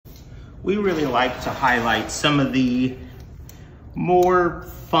we really like to highlight some of the more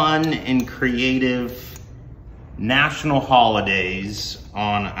fun and creative national holidays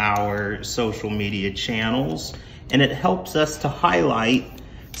on our social media channels, and it helps us to highlight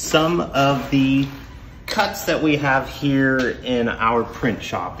some of the cuts that we have here in our print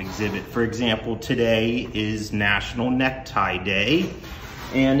shop exhibit. For example, today is National Necktie Day,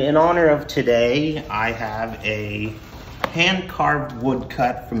 and in honor of today, I have a hand-carved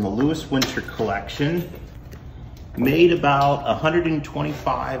woodcut from the Lewis Winter collection, made about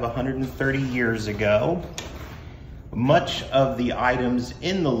 125, 130 years ago. Much of the items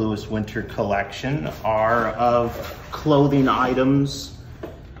in the Lewis Winter collection are of clothing items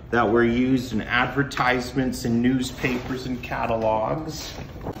that were used in advertisements in newspapers and catalogs.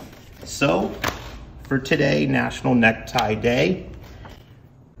 So, for today, National Necktie Day,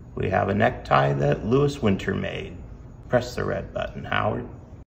 we have a necktie that Lewis Winter made. Press the red button, Howard.